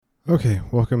Okay,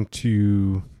 welcome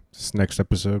to this next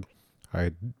episode.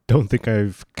 I don't think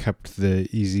I've kept the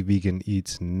Easy Vegan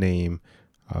Eats name.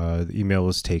 The email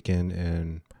was taken,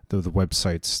 and though the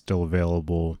website's still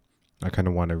available, I kind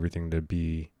of want everything to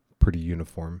be pretty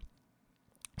uniform.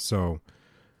 So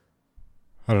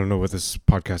I don't know what this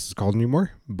podcast is called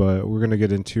anymore, but we're going to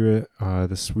get into it.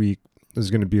 This week is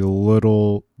going to be a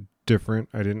little different.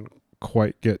 I didn't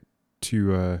quite get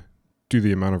to do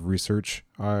the amount of research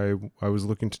I was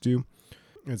looking to do.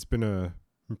 It's been a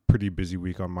pretty busy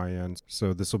week on my end,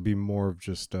 so this will be more of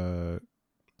just a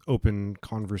open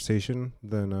conversation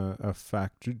than a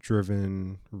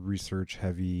fact-driven,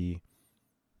 research-heavy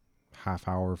half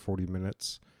hour, 40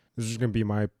 minutes. This is going to be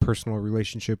my personal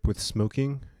relationship with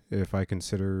smoking, if I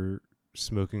consider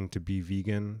smoking to be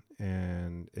vegan,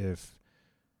 and if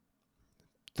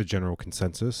the general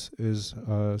consensus is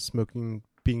smoking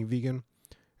being vegan.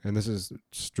 And this is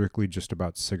strictly just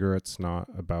about cigarettes, not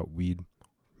about weed,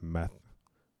 meth.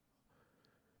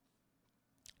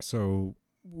 So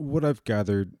what I've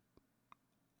gathered,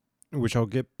 which I'll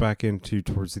get back into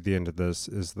towards the end of this,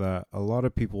 is that a lot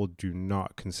of people do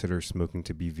not consider smoking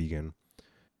to be vegan.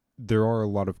 There are a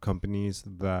lot of companies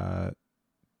that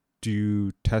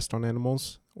do test on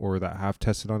animals or that have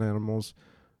tested on animals,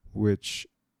 which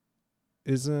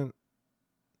isn't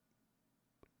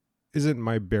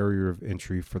my barrier of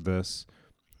entry for this.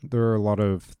 There are a lot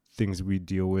of things we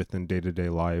deal with in day-to-day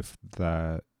life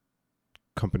that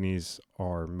companies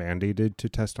are mandated to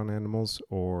test on animals,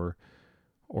 or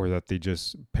that they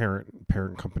just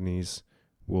parent companies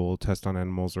will test on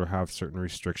animals or have certain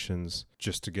restrictions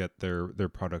just to get their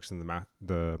products in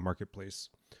the marketplace.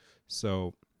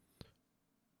 So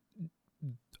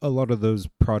a lot of those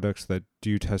products that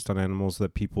do test on animals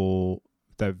that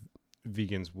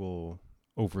vegans will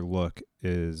overlook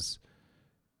has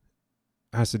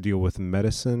to deal with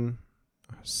medicine,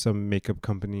 some makeup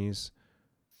companies,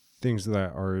 things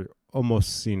that are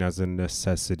almost seen as a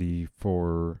necessity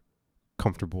for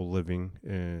comfortable living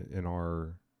in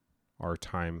our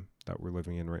time that we're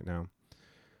living in right now.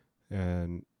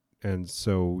 And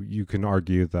so you can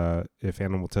argue that if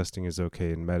animal testing is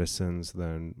okay in medicines,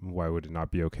 then why would it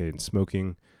not be okay in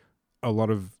smoking? A lot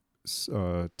of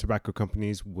tobacco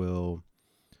companies will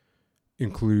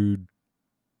include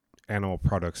animal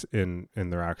products in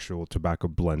their actual tobacco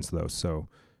blends, though. So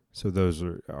those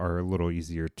are a little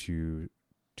easier to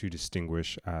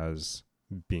distinguish as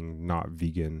being not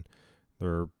vegan. There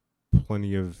are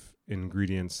plenty of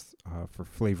ingredients for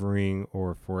flavoring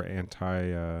or for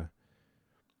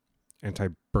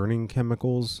anti-burning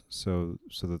chemicals, so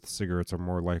that the cigarettes are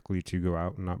more likely to go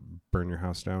out and not burn your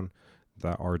house down,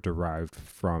 that are derived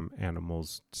from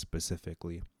animals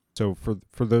specifically. So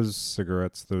for those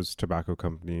cigarettes, those tobacco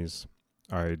companies,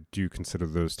 I do consider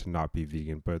those to not be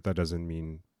vegan, but that doesn't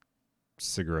mean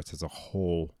cigarettes as a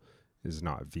whole is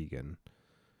not vegan.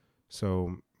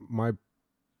 So my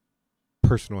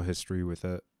personal history with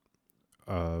it,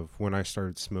 of when I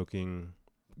started smoking,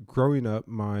 growing up,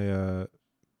 my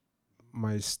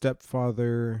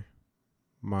stepfather,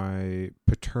 my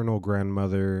paternal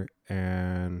grandmother,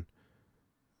 and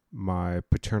my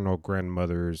paternal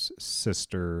grandmother's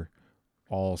sister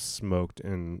all smoked,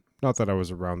 and not that I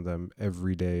was around them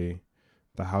every day.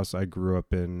 The house I grew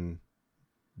up in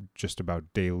just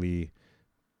about daily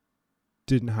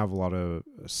didn't have a lot of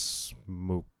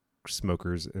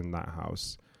smokers in that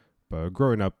house. But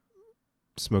growing up,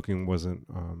 smoking wasn't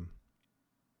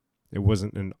it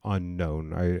wasn't an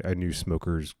unknown. I knew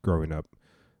smokers growing up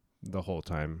the whole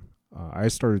time. I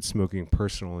started smoking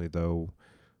personally, though,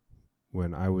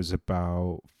 when I was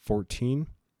about 14.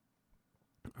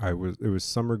 It was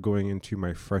summer going into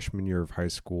my freshman year of high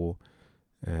school,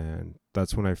 and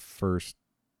that's when I first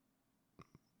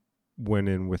went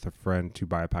in with a friend to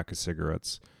buy a pack of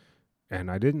cigarettes, and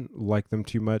I didn't like them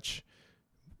too much.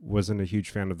 Wasn't a huge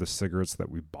fan of the cigarettes that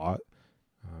we bought.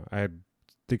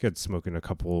 Think I'd smoking a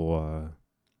couple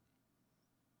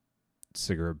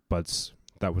cigarette butts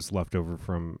that was left over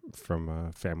from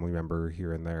a family member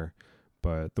here and there,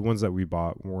 but the ones that we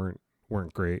bought weren't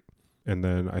great. And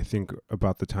then I think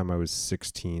about the time I was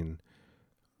 16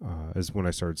 is when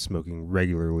I started smoking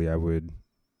regularly.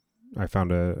 I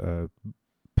found a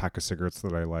pack of cigarettes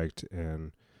that I liked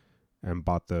and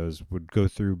bought those. Would go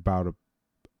through about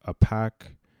a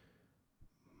pack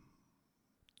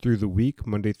through the week,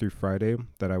 Monday through Friday,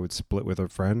 that I would split with a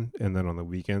friend, and then on the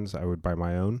weekends I would buy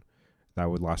my own. That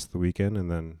would last the weekend,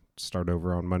 and then start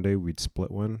over on Monday. We'd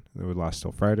split one. It would last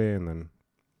till Friday, and then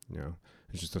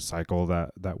it's just a cycle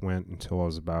that went until I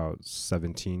was about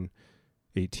 17,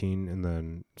 18, and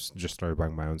then just started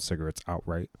buying my own cigarettes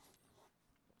outright.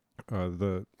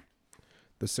 The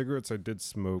The cigarettes I did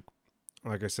smoke,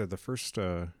 like I said, the first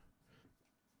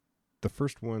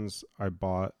ones I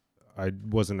bought, I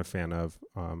wasn't a fan of.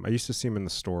 I used to see them in the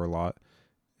store a lot,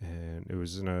 and it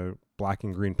was in a black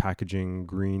and green packaging.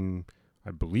 Green,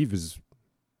 I believe, is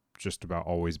just about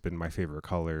always been my favorite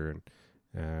color,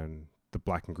 and the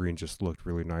black and green just looked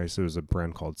really nice. It was a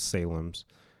brand called Salem's,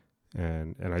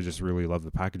 and I just really loved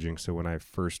the packaging. So when I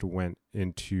first went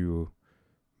into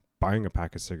buying a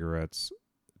pack of cigarettes,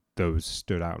 those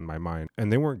stood out in my mind,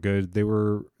 and they weren't good. They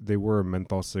were a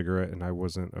menthol cigarette, and I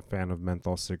wasn't a fan of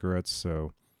menthol cigarettes,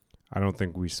 so I don't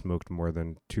think we smoked more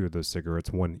than 2 of those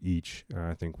cigarettes, one each. And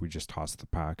I think we just tossed the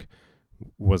pack.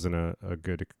 Wasn't a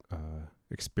good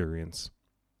experience.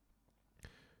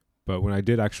 But when I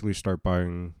did actually start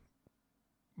buying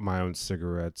my own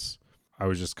cigarettes, I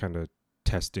was just kind of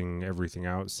testing everything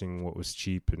out, seeing what was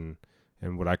cheap and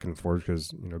what I can afford,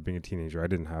 because, being a teenager, I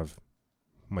didn't have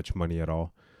much money at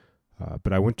all.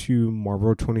 But I went to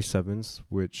Marlboro 27s,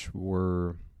 which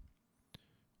were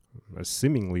a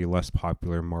seemingly less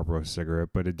popular Marlboro cigarette,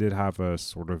 but it did have a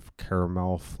sort of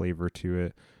caramel flavor to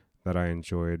it that I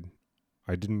enjoyed.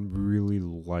 I didn't really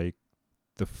like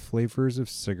the flavors of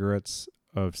cigarettes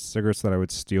that I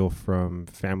would steal from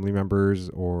family members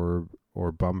or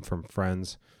bum from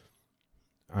friends.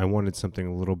 I wanted something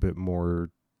a little bit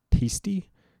more tasty,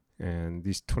 and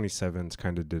these 27s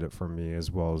kind of did it for me,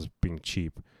 as well as being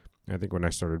cheap. I think when I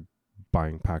started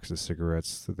buying packs of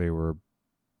cigarettes, I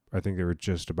think they were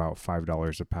just about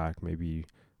 $5 a pack, maybe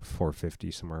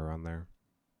 $4.50, somewhere around there.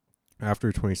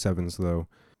 After 27s, though,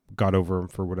 got over them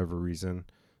for whatever reason.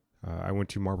 I went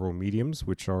to Marlboro Mediums,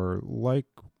 which are like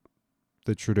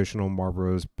the traditional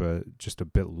Marlboros, but just a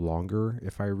bit longer,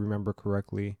 if I remember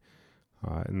correctly.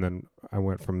 And then I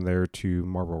went from there to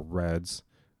Marlboro Reds,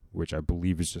 which I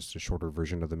believe is just a shorter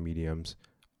version of the mediums.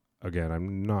 Again,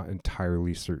 I'm not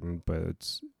entirely certain, but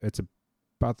it's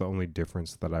about the only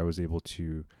difference that I was able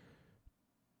to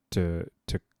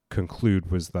conclude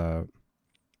was the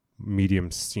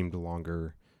mediums seemed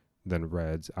longer than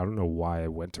Reds. I don't know why I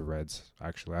went to Reds,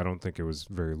 actually. I don't think it was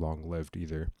very long-lived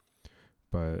either.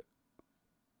 But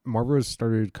Marlboros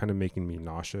started kind of making me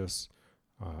nauseous.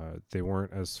 They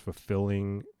weren't as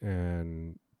fulfilling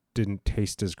and didn't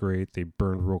taste as great. They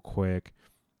burned real quick.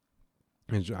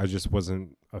 And I just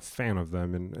wasn't a fan of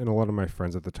them. And a lot of my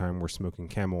friends at the time were smoking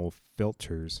Camel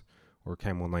filters or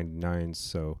Camel 99s.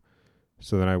 So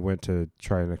then I went to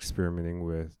try and experimenting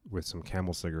with some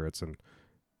Camel cigarettes, and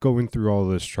going through all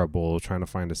this trouble trying to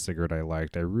find a cigarette I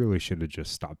liked. I really should have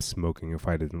just stopped smoking if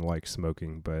I didn't like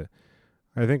smoking, but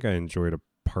I think I enjoyed a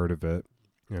part of it,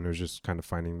 and it was just kind of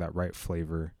finding that right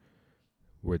flavor,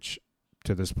 which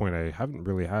to this point I haven't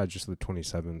really had, just the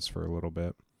 27s for a little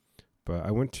bit. But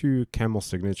I went to Camel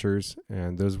Signatures,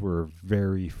 and those were a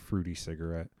very fruity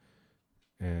cigarette,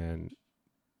 and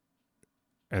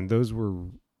those were,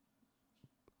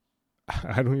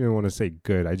 I don't even want to say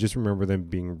good. I just remember them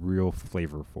being real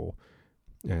flavorful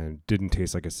and didn't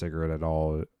taste like a cigarette at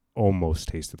all. It almost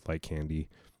tasted like candy.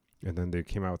 And then they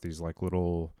came out with these like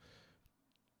little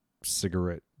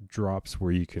cigarette drops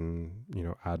where you can,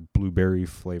 add blueberry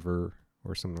flavor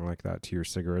or something like that to your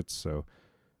cigarettes. So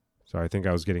I think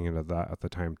I was getting into that at the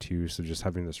time too. So just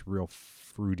having this real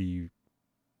fruity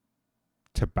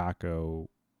tobacco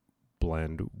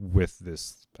blend with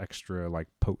this extra like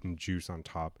potent juice on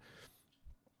top.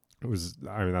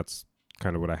 That's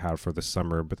kind of what I had for the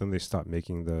summer, but then they stopped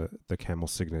making the Camel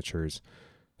Signatures.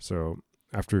 So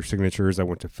after Signatures, I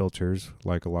went to filters,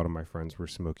 like a lot of my friends were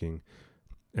smoking,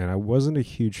 and I wasn't a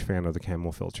huge fan of the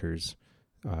Camel filters.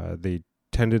 They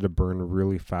tended to burn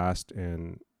really fast,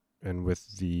 and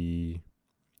with the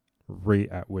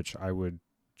rate at which I would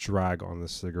drag on the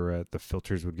cigarette, the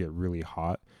filters would get really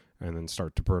hot and then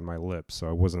start to burn my lips. So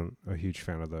I wasn't a huge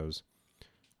fan of those.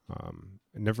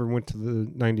 I never went to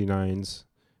the 99s,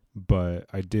 but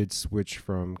I did switch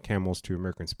from Camels to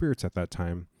American Spirits at that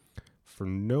time for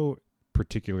no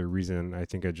particular reason. I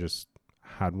think I just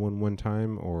had one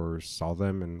time or saw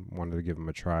them and wanted to give them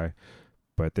a try.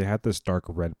 But they had this dark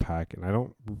red pack, and I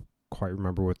don't quite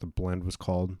remember what the blend was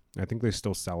called. I think they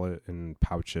still sell it in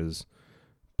pouches,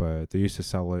 but they used to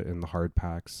sell it in the hard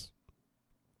packs.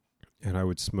 And I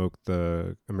would smoke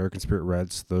the American Spirit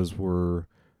Reds. Those were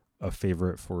a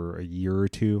favorite for a year or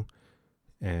two,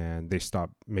 and they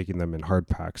stopped making them in hard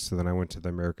packs. So then I went to the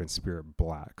American Spirit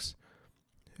Blacks,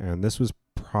 and this was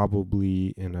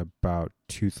probably in about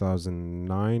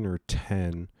 2009 or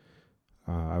 10.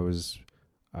 I was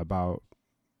about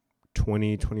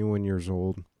 21 years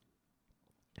old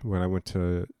when I went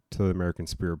to the American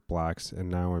Spirit Blacks,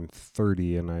 and now I'm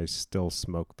 30 and I still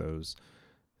smoke those.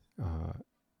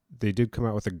 They did come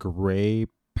out with a gray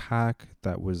pack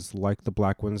that was like the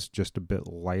black ones, just a bit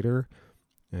lighter.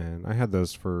 And I had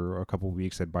those for a couple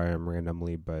weeks. I'd buy them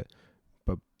randomly, but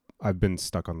I've been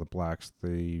stuck on the blacks.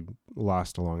 They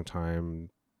last a long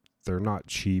time. They're not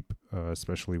cheap,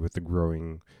 especially with the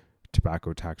growing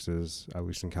tobacco taxes, at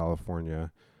least in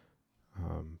California.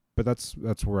 But that's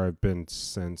where I've been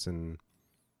since. And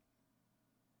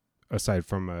aside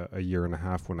from a year and a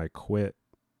half when I quit,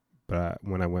 but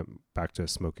when I went back to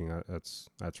smoking,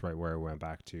 that's right where I went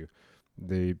back to.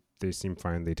 They seem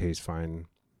fine. They taste fine.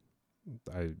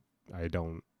 I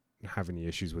don't have any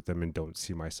issues with them and don't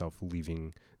see myself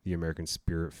leaving the American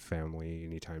Spirit family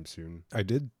anytime soon. I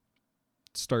did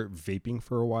start vaping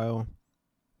for a while.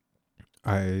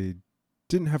 I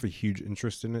didn't have a huge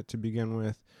interest in it to begin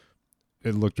with.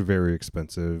 It looked very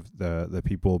expensive. The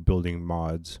people building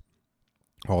mods,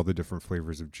 all the different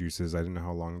flavors of juices. I didn't know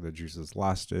how long the juices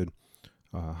lasted,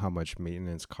 how much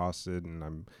maintenance costed, and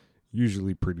I'm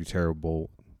usually pretty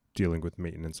terrible dealing with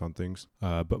maintenance on things.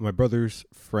 But my brother's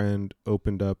friend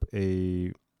opened up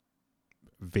a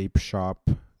vape shop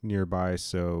nearby,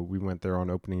 so we went there on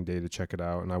opening day to check it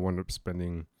out, and I wound up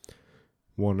spending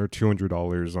 $100 or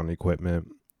 $200 on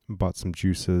equipment, bought some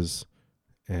juices,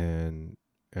 and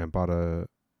bought a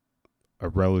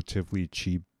relatively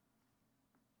cheap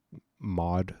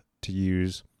mod to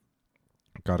use.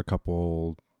 Got a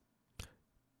couple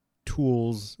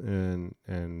tools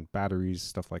and batteries,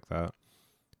 stuff like that.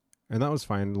 And that was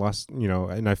fine.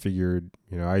 And I figured,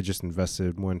 I just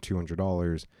invested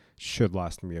 $200 should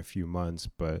last me a few months,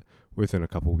 but within a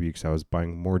couple weeks I was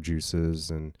buying more juices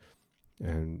and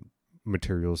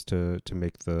materials to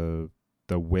make the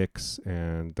wicks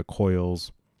and the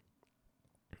coils,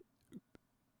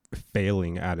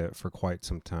 failing at it for quite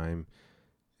some time.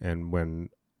 And when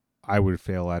I would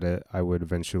fail at it, I would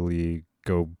eventually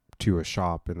go to a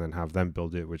shop and then have them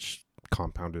build it, which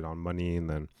compounded on money, and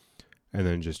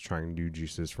then just trying new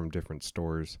juices from different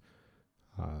stores,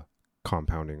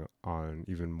 compounding on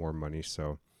even more money.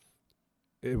 So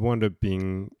it wound up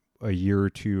being a year or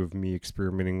two of me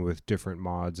experimenting with different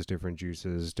mods, different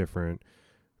juices, different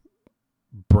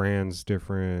brands,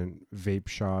 different vape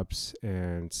shops,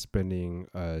 and spending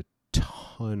a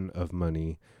ton of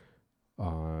money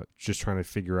just trying to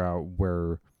figure out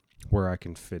where I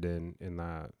can fit in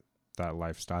that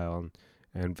lifestyle.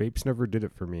 And vapes never did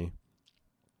it for me.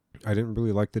 I didn't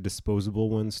really like the disposable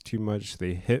ones too much.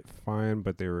 They hit fine,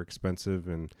 but they were expensive,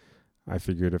 and I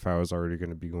figured if I was already going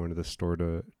to be going to the store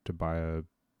to buy a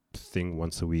thing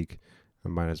once a week, I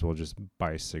might as well just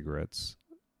buy cigarettes.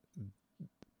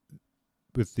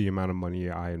 With the amount of money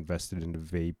I invested into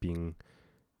vaping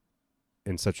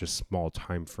in such a small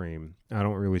time frame, I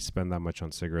don't really spend that much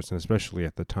on cigarettes, and especially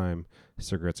at the time,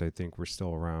 cigarettes I think were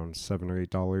still around $7 or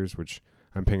 $8, which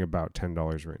I'm paying about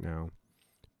 $10 right now.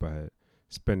 But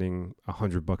spending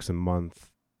 $100 a month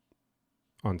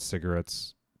on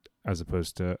cigarettes as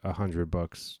opposed to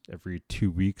 $100 every 2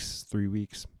 weeks, 3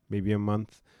 weeks, maybe a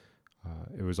month,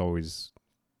 it was always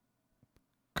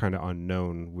kind of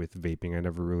unknown with vaping. I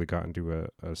never really got into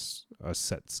a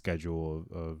set schedule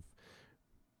of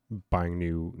buying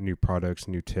new products,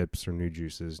 new tips or new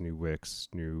juices, new wicks,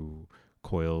 new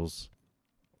coils.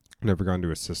 Never got into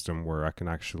a system where I can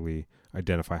actually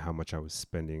identify how much I was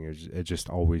spending. It just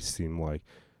always seemed like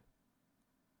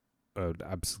an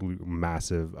absolute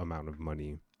massive amount of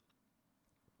money.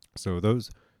 So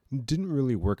those didn't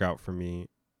really work out for me.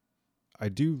 I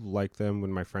do like them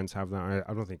when my friends have them.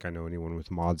 I don't think I know anyone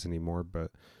with mods anymore, but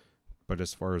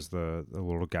as far as the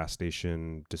little gas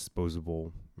station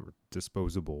disposable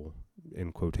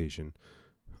in quotation,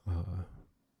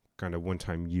 kind of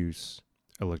one-time use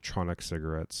electronic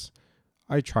cigarettes,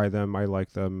 I try them. I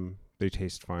like them. They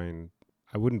taste fine.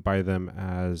 I wouldn't buy them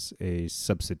as a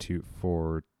substitute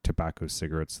for tobacco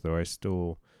cigarettes, though. I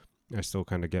still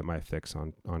kind of get my fix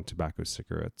on tobacco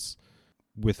cigarettes.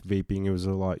 With vaping, it was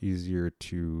a lot easier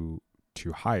to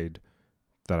hide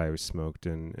that I was smoked,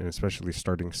 and especially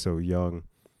starting so young.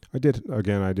 I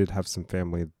did have some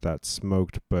family that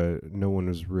smoked, but no one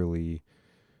was really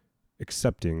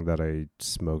accepting that I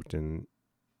smoked, and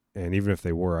even if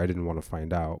they were, I didn't want to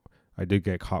find out. I did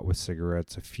get caught with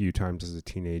cigarettes a few times as a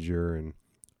teenager, and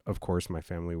of course my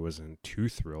family wasn't too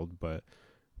thrilled, but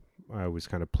I always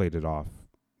kind of played it off,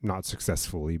 not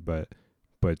successfully, but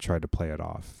tried to play it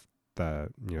off that,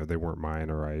 they weren't mine,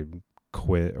 or I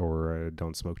quit, or I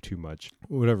don't smoke too much.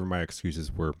 Whatever my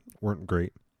excuses weren't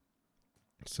great.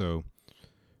 So,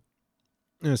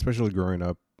 especially growing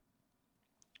up,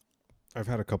 I've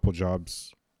had a couple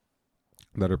jobs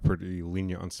that are pretty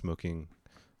lenient on smoking.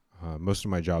 Most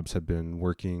of my jobs have been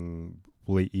working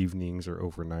late evenings or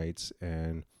overnights,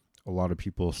 and a lot of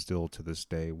people still to this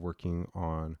day working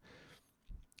on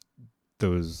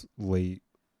those late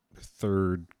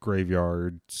third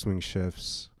graveyard swing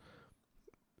shifts.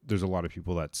 There's a lot of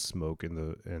people that smoke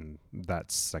in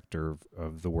that sector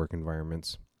of the work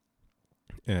environments.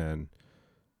 And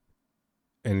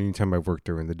anytime I've worked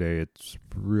during the day, it's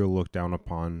real looked down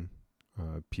upon.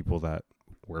 People that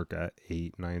work at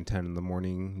 8, 9, 10 in the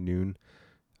morning, noon.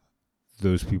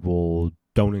 Those people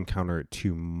don't encounter it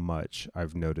too much,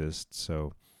 I've noticed.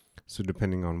 So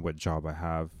depending on what job I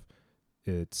have,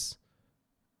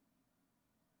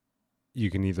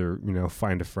 you can either,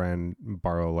 find a friend,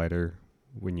 borrow a lighter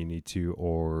when you need to,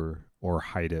 or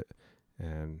hide it.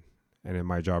 And in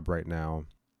my job right now,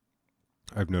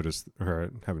 I've noticed, or I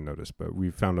haven't noticed, but we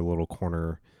found a little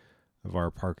corner of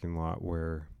our parking lot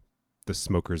where the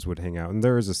smokers would hang out. And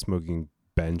there is a smoking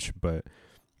bench, but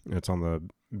it's on the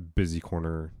busy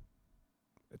corner.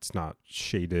 It's not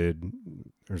shaded.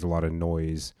 There's a lot of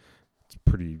noise. It's a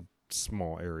pretty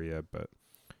small area, but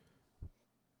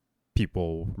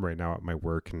people right now at my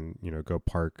work can, go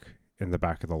park in the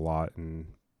back of the lot and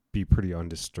be pretty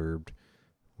undisturbed,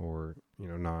 or,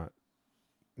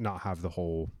 not have the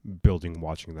whole building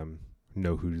watching them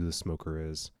know who the smoker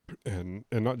is. And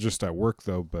not just at work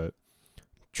though, but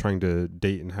trying to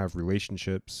date and have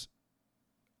relationships.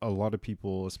 A lot of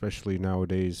people, especially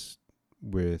nowadays,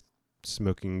 with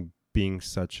smoking being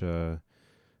such a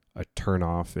turn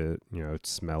off, it's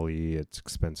smelly, it's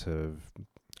expensive,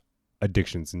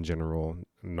 addictions in general,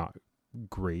 not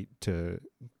great to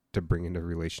bring into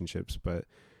relationships, but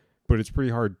it's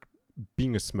pretty hard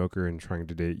being a smoker and trying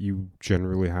to date. You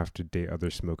generally have to date other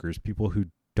smokers. People who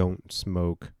don't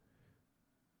smoke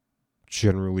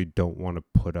generally don't want to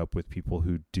put up with people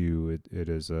who do. It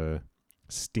is a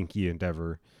stinky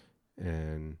endeavor,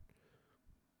 and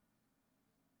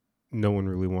no one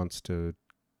really wants to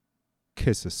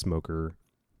kiss a smoker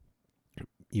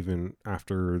even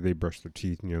after they brush their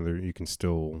teeth. You can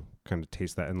still kind of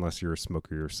taste that unless you're a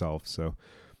smoker yourself. So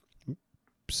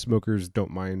smokers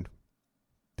don't mind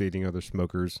dating other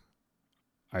smokers,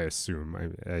 I assume.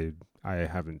 I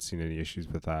haven't seen any issues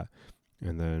with that.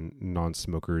 And then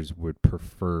non-smokers would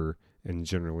prefer and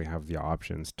generally have the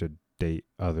options to date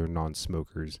other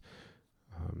non-smokers.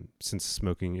 Since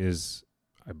smoking is,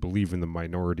 I believe, in the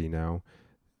minority now,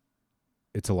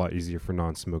 it's a lot easier for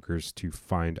non-smokers to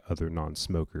find other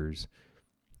non-smokers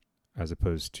as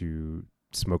opposed to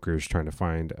smokers trying to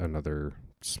find another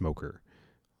smoker.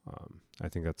 I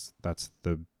think that's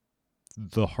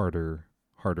the harder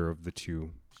of the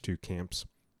two camps.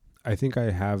 I think I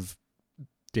have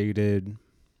dated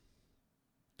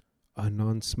a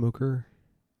non-smoker.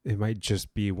 It might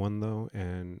just be one though,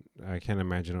 and I can't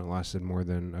imagine it lasted more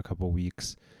than a couple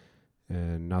weeks.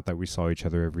 And not that we saw each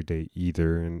other every day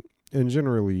either. And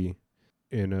generally,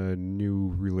 in a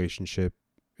new relationship,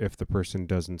 if the person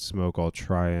doesn't smoke, I'll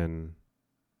try and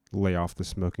lay off the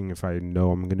smoking if I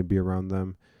know I'm going to be around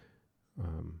them,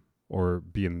 or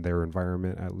be in their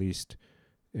environment at least.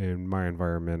 In my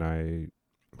environment,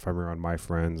 if I'm around my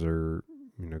friends or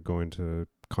going to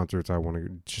concerts, I want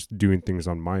to just doing things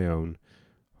on my own.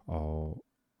 I'll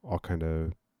kind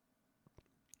of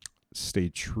stay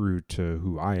true to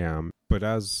who I am. But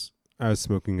as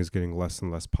smoking is getting less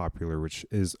and less popular, which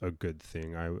is a good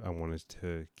thing, I want it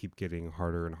to keep getting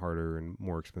harder and harder and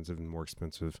more expensive and more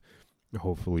expensive.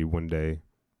 Hopefully one day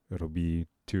it'll be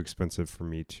too expensive for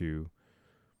me to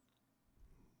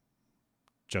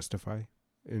justify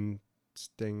in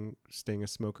staying a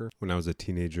smoker. When I was a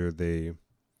teenager, they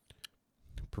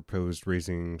proposed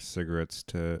raising cigarettes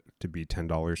to be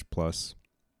 $10 plus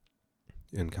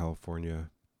in California,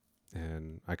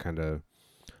 and I kind of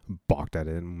balked at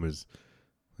it and was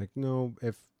like, no,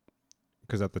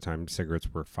 because at the time cigarettes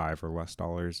were $5 or less,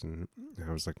 and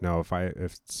I was like, no,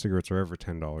 if cigarettes are ever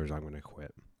 $10, I'm gonna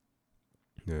quit.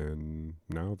 And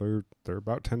now they're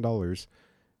about $10,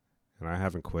 and I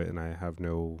haven't quit, and I have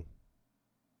no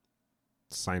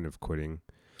sign of quitting.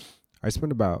 I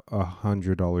spend about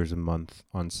 $100 a month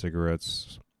on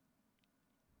cigarettes,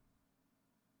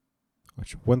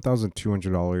 which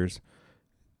 $1,200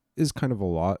 is kind of a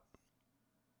lot,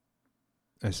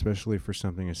 especially for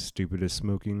something as stupid as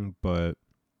smoking. But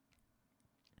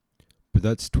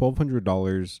that's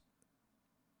 $1,200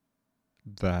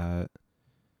 that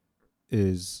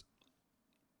is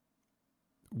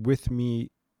with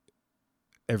me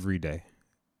every day.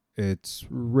 It's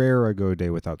rare I go a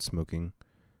day without smoking.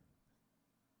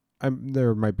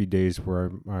 There might be days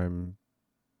where I'm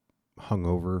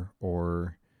hungover,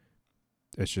 or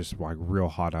it's just like real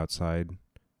hot outside,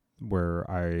 where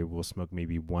I will smoke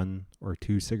maybe 1 or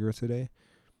 2 cigarettes a day.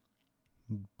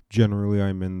 Generally,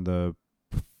 I'm in the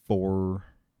 4,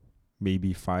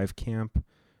 maybe 5 camp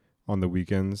on the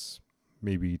weekends,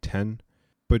 maybe 10.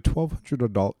 But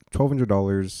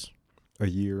 $1,200 a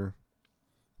year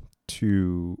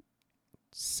to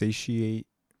satiate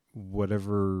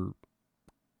whatever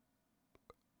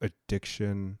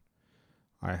addiction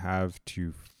I have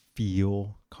to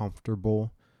feel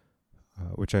comfortable,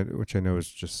 which I know is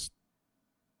just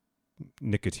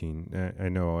nicotine. I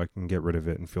know I can get rid of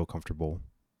it and feel comfortable,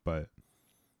 but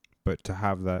to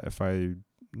have that, if I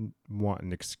want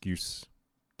an excuse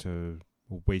to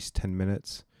waste 10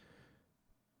 minutes,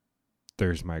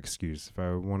 there's my excuse. If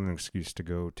I want an excuse to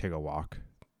go take a walk,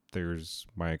 there's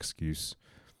my excuse.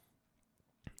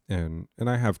 And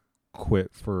I have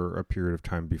quit for a period of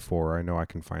time before. I know I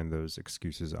can find those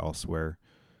excuses elsewhere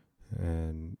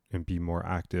and be more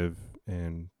active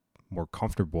and more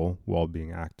comfortable while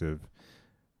being active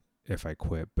if I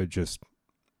quit. But just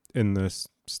in this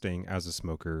staying as a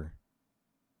smoker,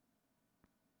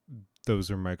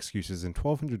 those are my excuses. And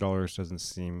 $1,200 doesn't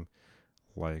seem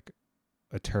like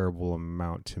a terrible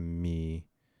amount to me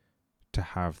to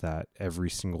have that every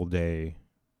single day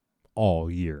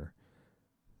all year.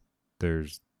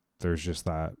 There's just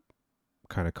that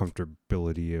kind of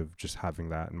comfortability of just having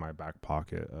that in my back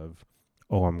pocket of,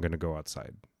 oh, I'm going to go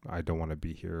outside. I don't want to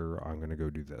be here. I'm going to go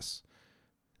do this.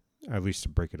 At least to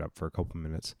break it up for a couple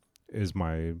minutes is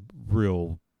my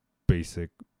real basic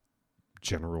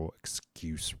general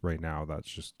excuse right now that's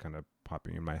just kind of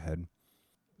popping in my head.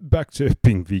 Back to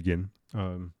being vegan.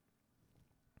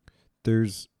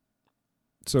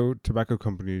 So tobacco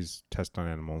companies test on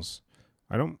animals.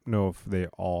 I don't know if they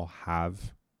all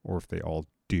have or if they all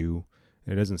do.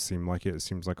 It doesn't seem like it. It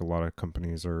seems like a lot of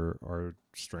companies are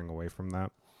straying away from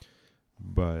that.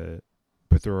 But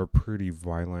there are pretty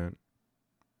violent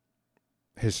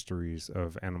histories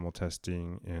of animal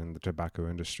testing in the tobacco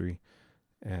industry.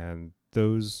 And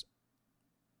those,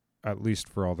 at least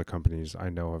for all the companies I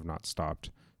know, have not stopped.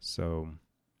 So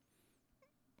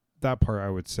that part I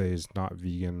would say is not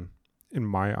vegan. In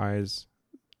my eyes,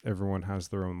 everyone has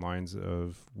their own lines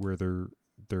of where their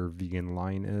vegan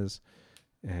line is.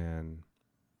 And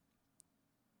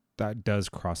that does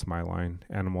cross my line,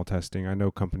 animal testing. I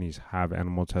know companies have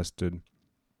animal tested.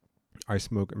 I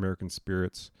smoke American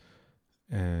Spirits,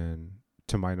 and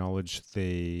to my knowledge,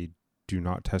 they do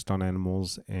not test on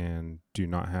animals and do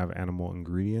not have animal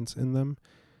ingredients in them.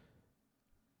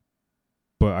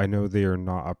 But I know they are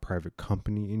not a private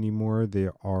company anymore. They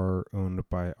are owned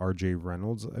by R.J.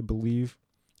 Reynolds, I believe,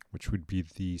 which would be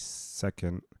the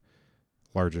second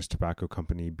largest tobacco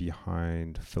company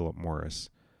behind Philip Morris.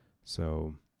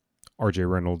 So R.J.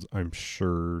 Reynolds, I'm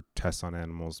sure, tests on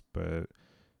animals, but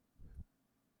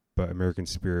American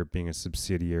Spirit being a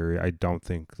subsidiary, I don't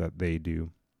think that they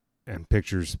do. And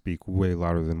pictures speak way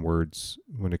louder than words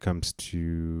when it comes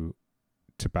to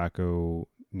tobacco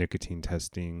nicotine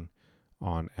testing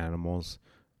on animals.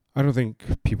 I don't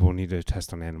think people need to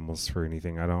test on animals for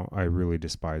anything. I really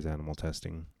despise animal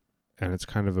testing. And it's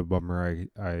kind of a bummer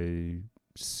I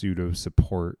pseudo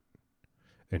support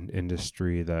an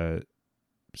industry that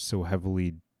so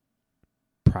heavily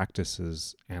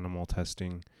practices animal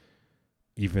testing,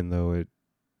 even though it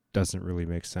doesn't really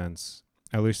make sense,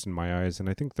 at least in my eyes. And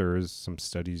I think there is some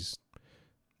studies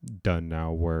done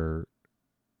now where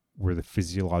the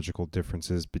physiological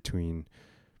differences between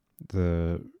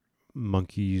the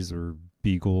monkeys or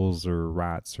beagles or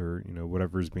rats or,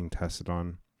 whatever is being tested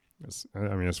on, as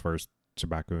far as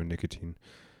tobacco and nicotine,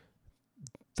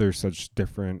 there's such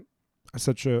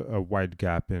a wide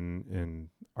gap in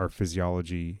our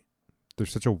physiology.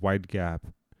 There's such a wide gap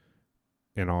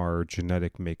in our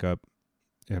genetic makeup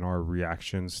and our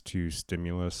reactions to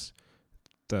stimulus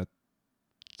that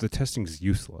the testing's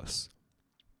useless.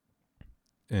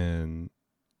 And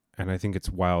I think it's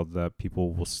wild that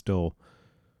people will still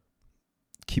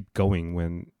keep going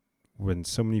when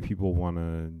so many people want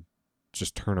to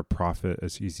just turn a profit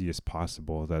as easy as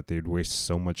possible, that they'd waste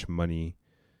so much money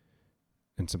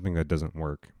in something that doesn't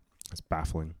work. It's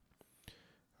baffling.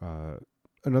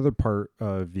 Another part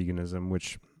of veganism,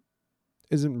 which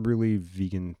isn't really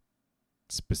vegan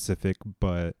specific,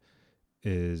 but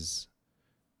is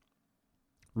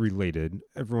related.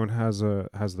 Everyone has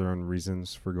their own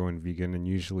reasons for going vegan, and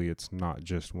usually it's not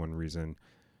just one reason.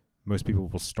 Most people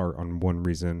will start on one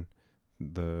reason.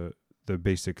 The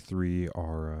basic three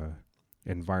are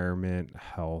environment,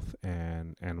 health,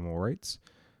 and animal rights.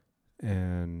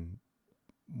 And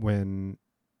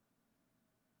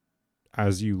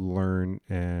as you learn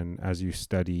and as you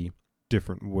study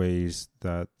different ways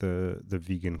that the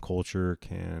vegan culture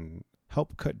can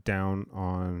help cut down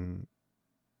on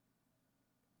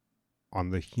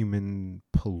on the human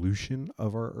pollution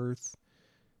of our earth,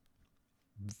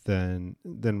 then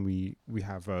we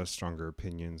have stronger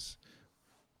opinions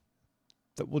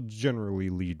that will generally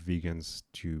lead vegans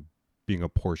to being a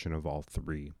portion of all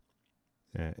three,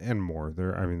 and more.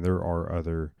 There are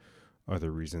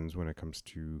other reasons when it comes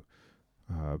to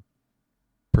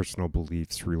personal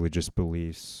beliefs, religious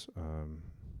beliefs.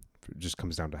 It just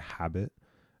comes down to habit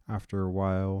after a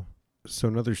while. So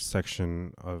another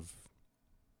section of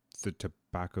the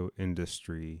tobacco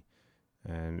industry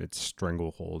and its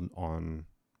stranglehold on,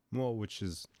 well, which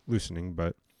is loosening,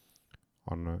 but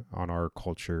on our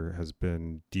culture, has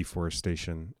been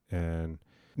deforestation. And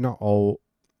not all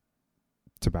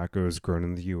tobacco is grown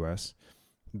in the U.S.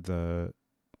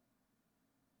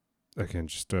 Again,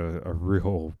 just a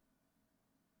real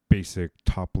basic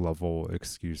top level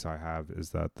excuse I have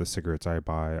is that the cigarettes I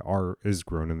buy is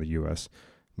grown in the US.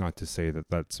 Not to say that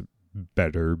that's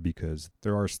better, because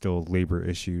there are still labor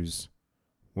issues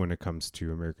when it comes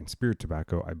to American Spirit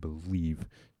tobacco, I believe.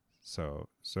 So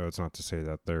it's not to say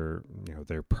that they're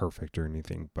perfect or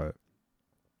anything, but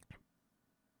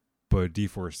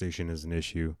deforestation is an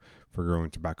issue for growing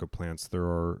tobacco plants. There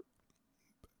are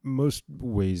most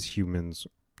ways humans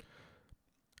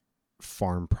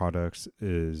farm products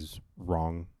is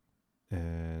wrong,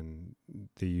 and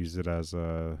they use it as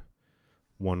a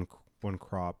one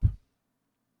crop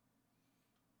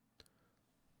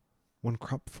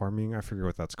farming. I forget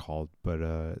what that's called, but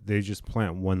they just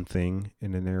plant one thing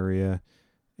in an area,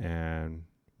 and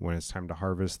when it's time to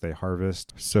harvest, they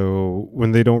harvest. So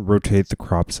when they don't rotate the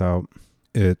crops out,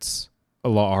 it's a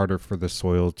lot harder for the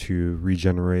soil to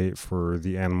regenerate, for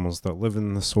the animals that live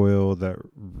in the soil that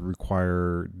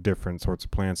require different sorts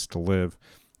of plants to live.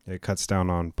 It cuts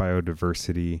down on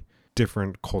biodiversity,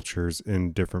 different cultures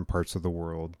in different parts of the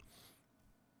world.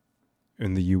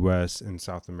 In the US and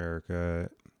South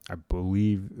America, I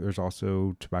believe there's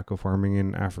also tobacco farming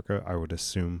in Africa, I would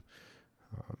assume.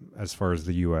 As far as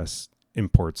the US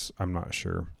imports, I'm not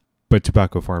sure. But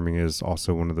tobacco farming is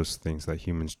also one of those things that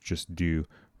humans just do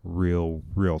real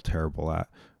terrible at.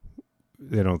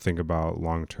 They don't think about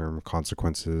long-term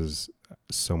consequences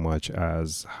so much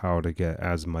as how to get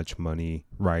as much money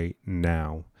right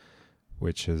now,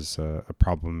 which is a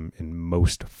problem in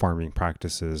most farming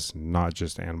practices, not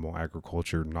just animal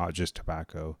agriculture, not just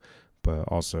tobacco, but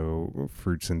also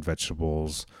fruits and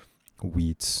vegetables,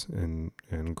 wheats and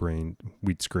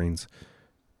grains.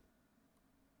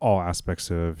 All aspects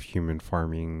of human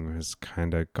farming has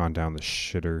kind of gone down the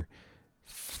shitter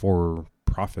for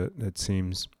profit, it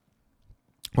seems,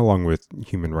 along with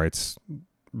human rights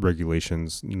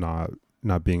regulations not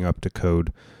being up to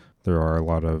code. There are a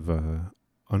lot of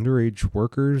underage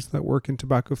workers that work in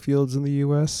tobacco fields in the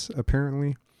U.S.,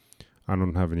 apparently. I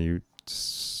don't have any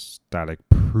static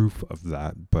proof of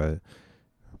that, but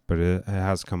it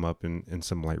has come up in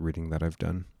some light reading that I've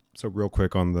done. So real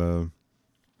quick on the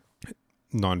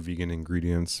non-vegan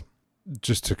ingredients,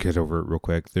 just to get over it real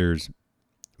quick, there's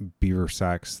beaver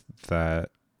sacks that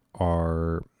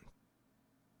are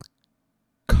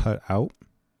cut out.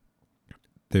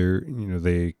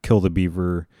 They kill the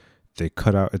beaver, they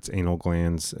cut out its anal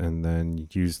glands, and then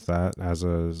use that as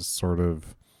a sort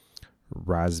of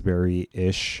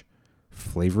raspberry-ish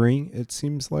flavoring, it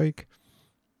seems like.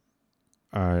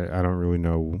 I don't really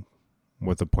know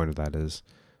what the point of that is.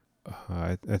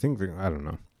 I think I don't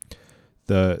know.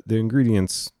 The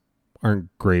ingredients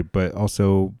aren't great, but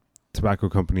also tobacco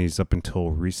companies up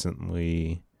until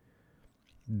recently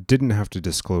didn't have to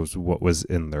disclose what was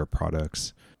in their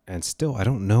products. And still, I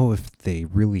don't know if they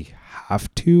really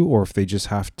have to, or if they just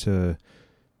have to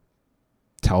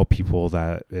tell people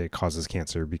that it causes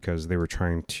cancer because they were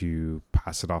trying to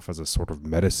pass it off as a sort of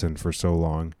medicine for so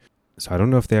long. So I don't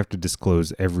know if they have to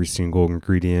disclose every single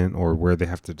ingredient or where they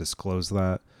have to disclose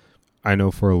that. I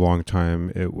know for a long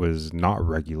time it was not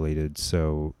regulated,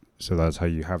 so that's how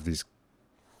you have these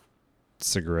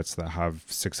cigarettes that have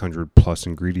 600 plus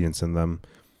ingredients in them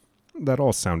that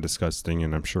all sound disgusting,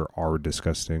 and I'm sure are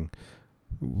disgusting.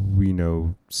 We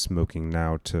know smoking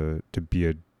now to be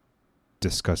a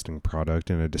disgusting product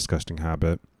and a disgusting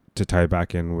habit. To tie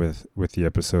back in with the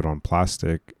episode on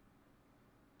plastic,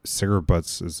 cigarette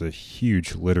butts is a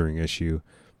huge littering issue,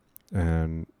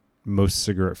 and most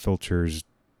cigarette filters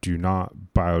do not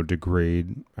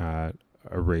biodegrade at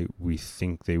a rate we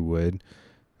think they would.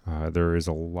 There is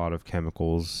a lot of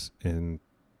chemicals in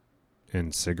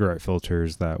cigarette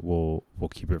filters that will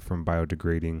keep it from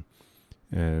biodegrading,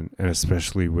 and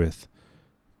especially with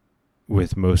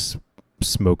most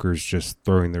smokers just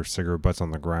throwing their cigarette butts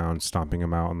on the ground, stomping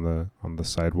them out on the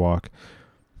sidewalk,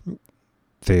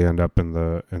 they end up in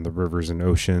the rivers and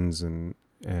oceans, and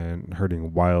and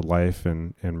hurting wildlife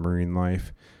and marine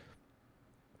life,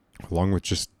 along with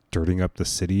just dirtying up the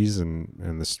cities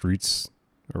and the streets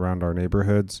around our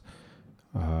neighborhoods.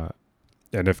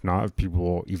 And if not, if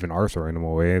people even are throwing them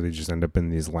away, they just end up in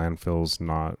these landfills,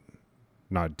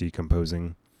 not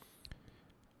decomposing.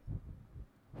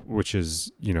 Which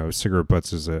is, cigarette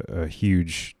butts is a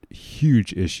huge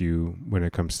issue when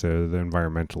it comes to the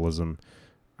environmentalism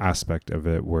aspect of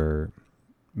it, where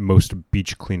most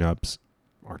beach cleanups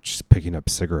are just picking up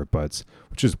cigarette butts,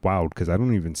 which is wild because I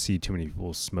don't even see too many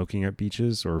people smoking at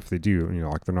beaches, or if they do,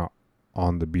 like they're not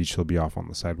on the beach, they'll be off on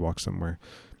the sidewalk somewhere,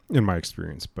 in my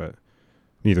experience, but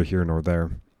neither here nor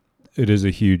there. It is a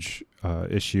huge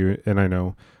issue, and I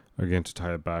know, again, to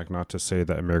tie it back, not to say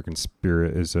that American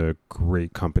Spirit is a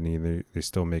great company. They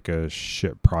still make a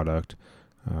shit product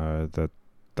that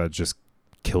just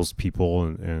kills people,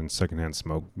 and secondhand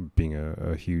smoke being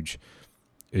a huge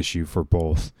issue for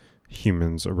both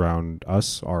humans around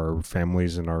us, our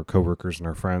families and our coworkers and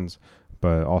our friends,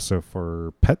 but also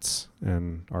for pets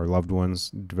and our loved ones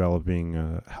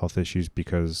developing health issues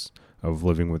because of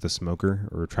living with a smoker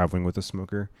or traveling with a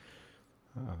smoker.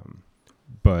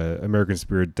 But American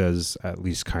Spirit does at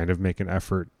least kind of make an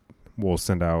effort. We'll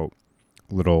send out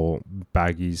little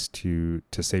baggies to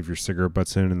save your cigarette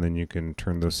butts in, and then you can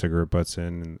turn those cigarette butts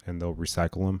in and they'll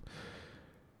recycle them.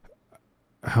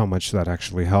 How much that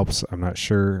actually helps, I'm not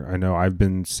sure. I know I've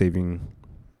been saving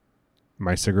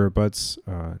my cigarette butts,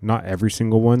 not every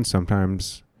single one.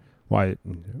 Sometimes,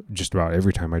 just about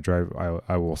every time I drive,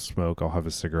 I will smoke. I'll have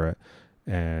a cigarette.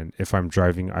 And if I'm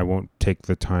driving, I won't take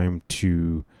the time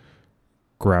to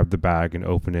grab the bag and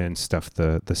open it and stuff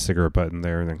the cigarette butt in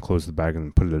there and then close the bag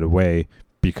and put it away,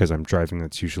 because I'm driving.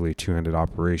 That's usually a two-handed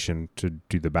operation to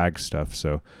do the bag stuff.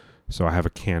 So I have a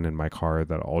can in my car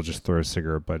that I'll just throw a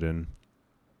cigarette butt in.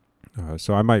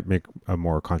 So I might make a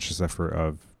more conscious effort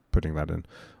of putting that in.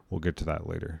 We'll get to that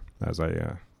later as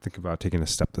I think about taking a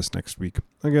step this next week.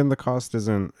 Again, the cost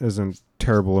isn't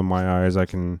terrible in my eyes.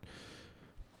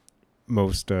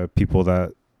 Most people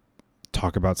that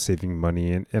talk about saving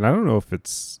money, and I don't know if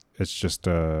it's just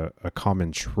a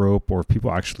common trope or if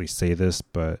people actually say this,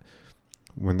 but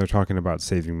when they're talking about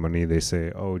saving money, they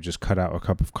say, oh, just cut out a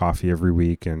cup of coffee every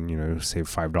week and, save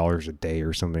 $5 a day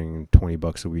or something,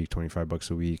 $20 a week,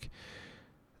 $25 a week.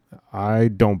 I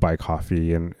don't buy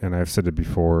coffee, and I've said it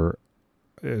before,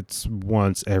 it's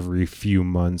once every few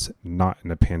months, not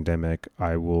in a pandemic,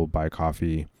 I will buy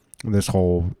coffee. It's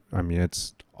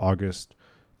August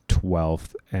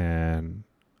 12th, and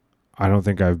I don't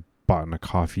think I've bought a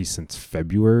coffee since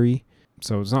February.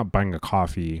 So it's not buying a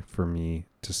coffee for me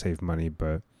to save money,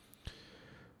 but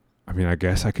I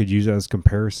guess I could use it as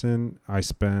comparison. I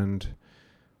spend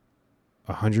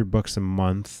 $100 a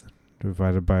month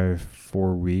divided by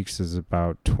 4 weeks is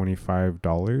about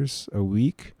 $25 a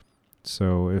week.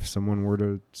 So if someone were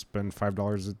to spend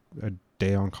 $5 a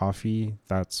day on coffee,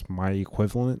 that's my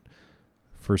equivalent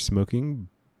for smoking.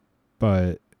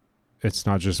 But it's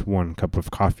not just one cup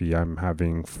of coffee. I'm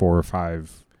having 4 or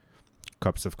 5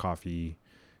 cups of coffee.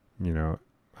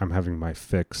 I'm having my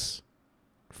fix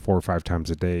 4 or 5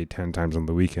 times a day, 10 times on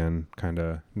the weekend kind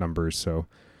of numbers. So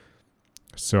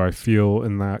I feel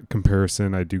in that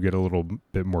comparison, I do get a little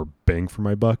bit more bang for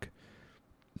my buck.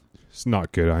 It's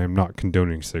not good. I am not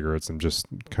condoning cigarettes. I'm just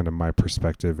kind of my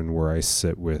perspective and where I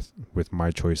sit with my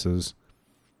choices.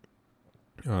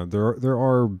 There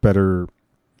are better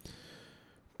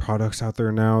products out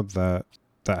there now that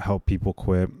help people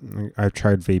quit. I've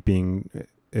tried vaping.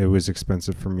 It was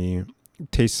expensive for me.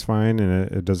 It tastes fine,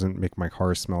 and it doesn't make my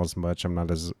car smell as much. I'm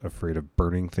not as afraid of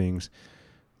burning things,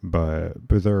 but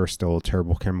there are still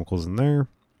terrible chemicals in there,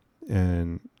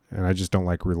 and I just don't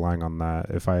like relying on that.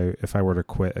 If I were to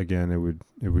quit again, it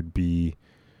would be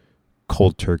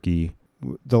cold turkey.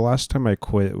 The last time I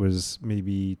quit was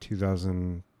maybe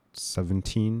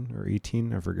 2017 or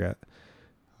 18, I forget.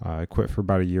 I quit for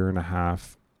about 1.5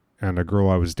 years, and a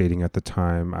girl I was dating at the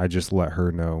time, I just let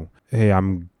her know, hey,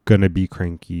 I'm gonna be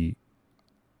cranky.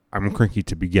 I'm cranky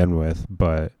to begin with,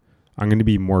 but I'm going to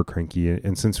be more cranky.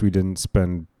 And since we didn't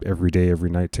spend every day, every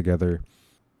night together,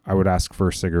 I would ask for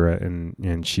a cigarette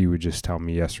and she would just tell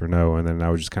me yes or no. And then I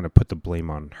would just kind of put the blame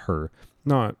on her.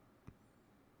 I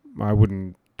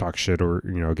wouldn't talk shit or,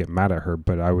 get mad at her,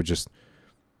 but I would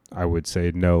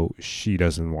say, no, she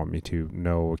doesn't want me to.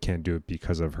 No, I can't do it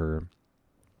because of her.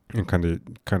 And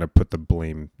kind of put the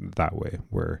blame that way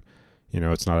where,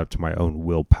 it's not up to my own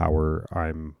willpower.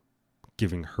 I'm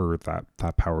giving her that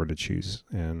power to choose.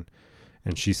 And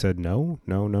she said no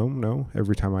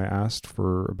every time I asked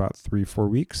for about 3-4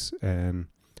 weeks, and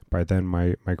by then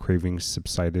my cravings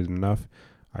subsided enough.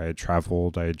 I had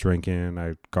traveled, I had drinking, I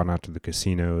had gone out to the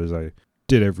casinos, I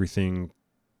did everything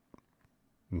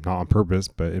not on purpose,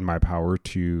 but in my power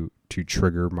to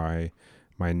trigger my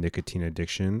nicotine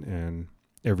addiction. And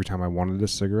every time I wanted a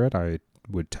cigarette, I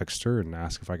would text her and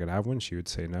ask if I could have one. She would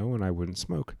say no, and I wouldn't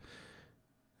smoke.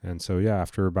 And so, yeah,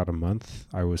 after about a month,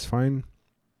 I was fine.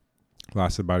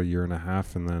 Lasted about a year and a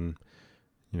half, and then,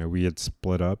 we had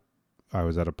split up. I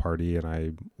was at a party, and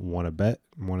I won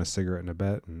a cigarette and a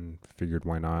bet, and figured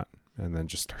why not, and then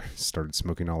just started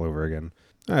smoking all over again.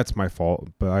 That's my fault,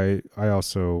 but I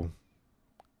also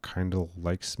kind of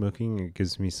like smoking. It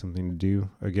gives me something to do.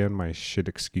 Again, my shit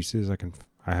excuses. I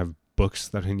have books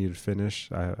that I need to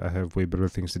finish. I have way better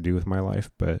things to do with my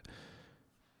life, but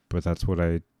that's what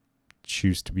I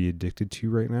choose to be addicted to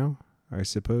right now, I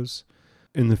suppose.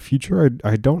 In the future,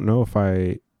 I don't know if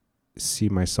I see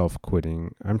myself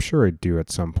quitting. I'm sure I do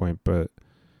at some point, but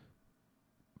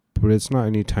it's not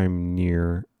anytime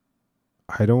near.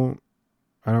 I don't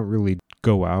really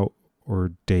go out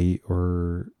or date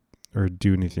or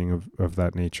do anything of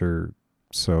that nature.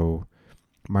 So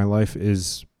my life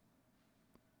is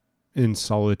in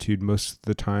solitude most of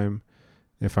the time.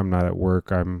 If I'm not at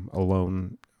work, I'm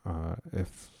alone.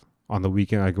 If on the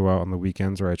weekend, I go out on the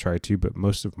weekends, or I try to, but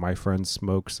most of my friends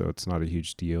smoke, so it's not a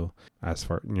huge deal as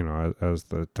far, as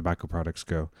the tobacco products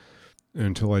go.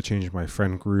 Until I change my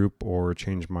friend group or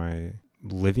change my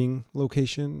living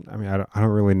location. I mean, I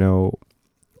don't really know.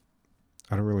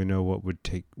 I don't really know what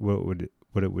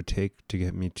it would take to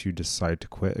get me to decide to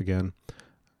quit again.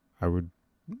 I would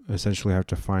essentially have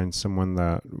to find someone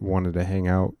that wanted to hang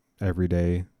out every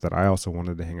day, that I also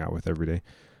wanted to hang out with every day.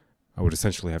 I would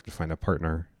essentially have to find a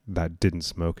partner that didn't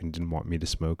smoke and didn't want me to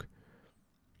smoke,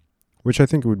 which I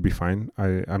think would be fine.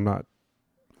 I'm not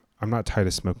tied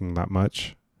to smoking that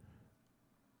much.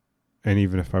 And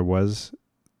even if I was,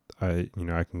 I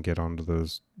can get onto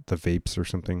the vapes or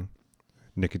something,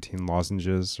 nicotine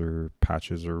lozenges or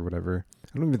patches or whatever.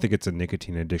 I don't even think it's a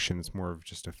nicotine addiction. It's more of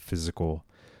just a physical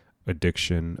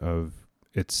addiction of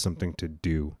it's something to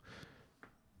do.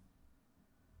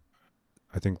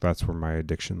 I think that's where my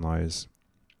addiction lies.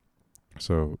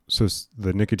 So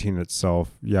the nicotine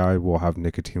itself, yeah, I will have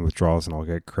nicotine withdrawals and I'll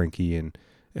get cranky and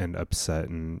upset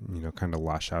and, kind of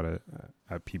lash out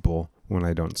at people when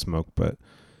I don't smoke. But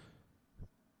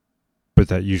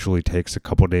that usually takes a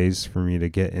couple days for me to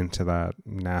get into that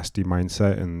nasty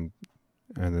mindset. And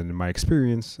then in my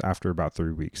experience, after about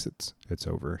 3 weeks, it's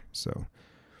over. So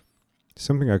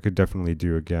something I could definitely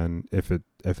do again if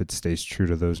it stays true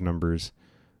to those numbers.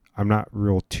 I'm not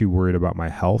real too worried about my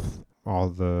health. All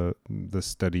the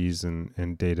studies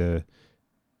and data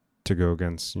to go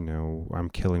against, I'm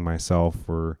killing myself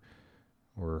or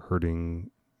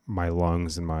hurting my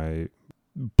lungs and my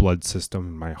blood system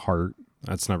and my heart.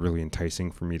 That's not really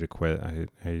enticing for me to quit.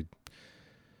 I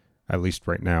at least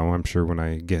right now, I'm sure when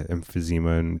I get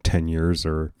emphysema in 10 years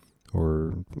or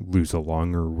lose a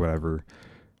lung or whatever,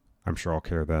 I'm sure I'll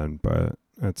care then, but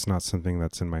it's not something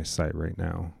that's in my sight right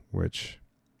now, which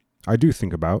I do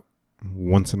think about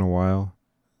once in a while.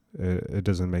 It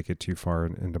doesn't make it too far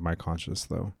into my conscious,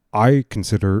 though. I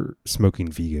consider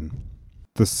smoking vegan.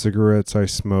 The cigarettes I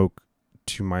smoke,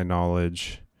 to my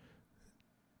knowledge,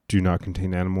 do not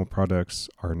contain animal products,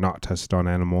 are not tested on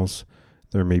animals.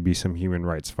 There may be some human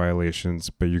rights violations,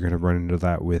 but you're going to run into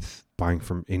that with buying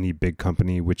from any big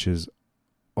company, which is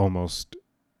almost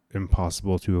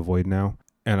impossible to avoid now.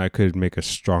 And I could make a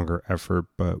stronger effort,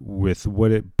 but with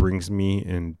what it brings me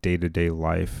in day-to-day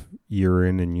life, year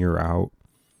in and year out,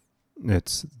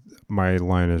 my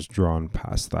line is drawn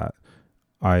past that.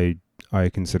 I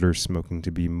consider smoking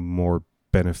to be more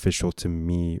beneficial to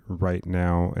me right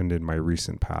now and in my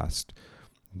recent past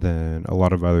than a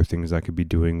lot of other things I could be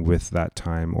doing with that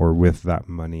time or with that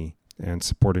money. And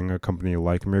supporting a company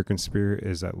like American Spirit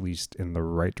is at least in the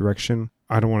right direction.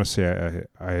 I don't want to say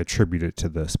I attribute it to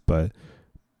this, but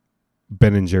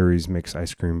Ben & Jerry's makes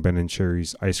ice cream. Ben &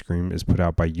 Jerry's ice cream is put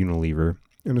out by Unilever,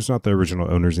 and it's not the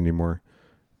original owners anymore.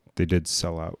 They did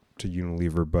sell out to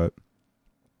Unilever,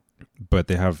 but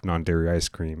they have non-dairy ice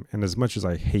cream. And as much as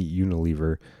I hate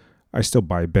Unilever, I still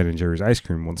buy Ben & Jerry's ice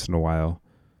cream once in a while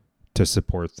to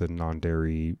support the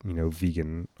non-dairy,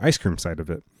 vegan ice cream side of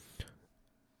it.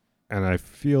 And I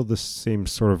feel the same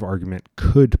sort of argument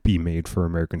could be made for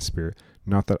American Spirit.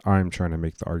 Not that I'm trying to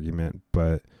make the argument,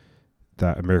 but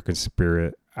that American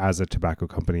Spirit as a tobacco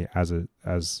company,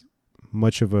 as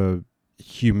much of a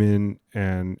human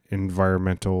and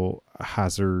environmental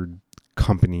hazard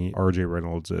company RJ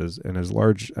Reynolds is, and as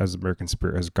large as American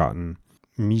Spirit has gotten,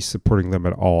 me supporting them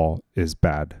at all is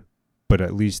bad. But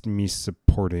at least me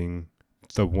supporting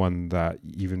the one that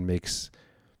even makes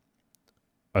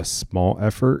a small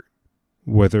effort,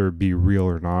 whether it be real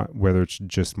or not, whether it's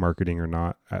just marketing or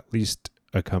not, at least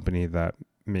a company that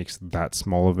makes that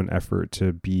small of an effort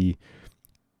to be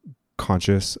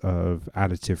conscious of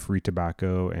additive-free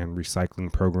tobacco and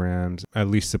recycling programs, at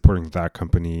least supporting that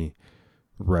company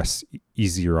rests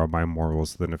easier on my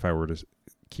morals than if I were to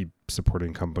keep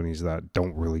supporting companies that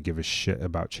don't really give a shit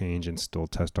about change and still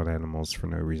test on animals for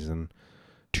no reason.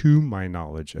 To my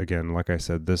knowledge, again, like I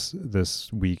said,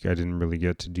 this week I didn't really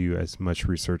get to do as much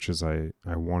research as I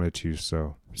wanted to.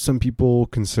 So some people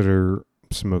consider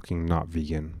smoking not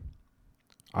vegan.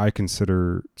 I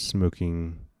consider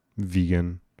smoking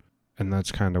vegan, and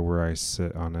that's kind of where I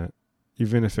sit on it.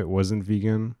 Even if it wasn't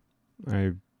vegan,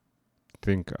 I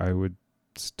think I would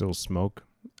still smoke,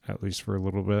 at least for a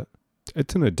little bit.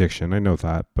 It's an addiction, I know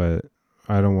that, but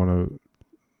I don't want to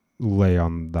lay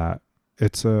on that.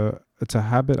 It's a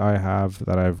habit I have,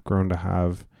 that I've grown to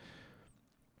have,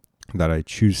 that I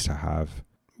choose to have.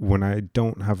 When I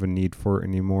don't have a need for it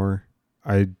anymore,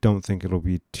 I don't think it'll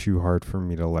be too hard for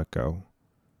me to let go.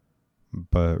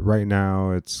 But right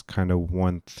now, it's kind of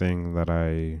one thing that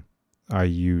I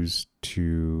use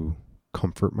to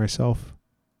comfort myself.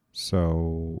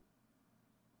 So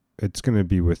it's going to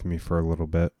be with me for a little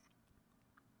bit.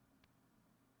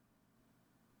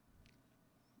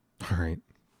 All right.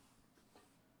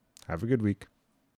 Have a good week.